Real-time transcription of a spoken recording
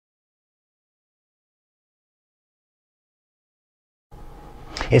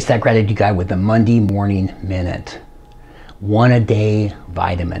It's that gratitude guy with the Monday Morning Minute. 1 a day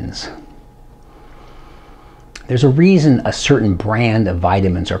vitamins. There's a reason a certain brand of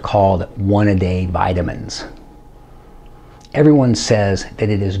vitamins are called 1 a day vitamins. Everyone says that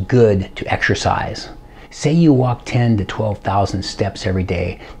it is good to exercise. Say you walk 10 to 12,000 steps every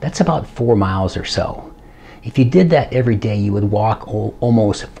day. That's about 4 miles or so. If you did that every day, you would walk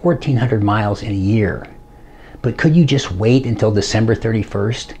almost 1,400 miles in a year. But could you just wait until December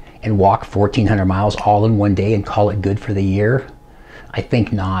 31st and walk 1,400 miles all in one day and call it good for the year? I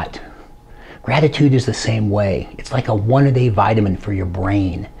think not. Gratitude is the same way. It's like a 1 a day vitamin for your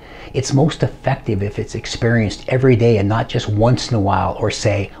brain. It's most effective if it's experienced every day and not just once in a while, or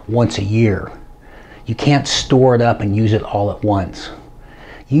say once a year. You can't store it up and use it all at once.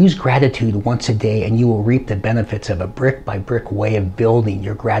 Use gratitude once a day and you will reap the benefits of a brick by brick way of building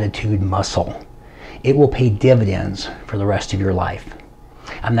your gratitude muscle. It will pay dividends for the rest of your life.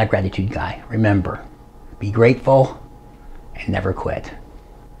 I'm that gratitude guy. Remember, be grateful and never quit.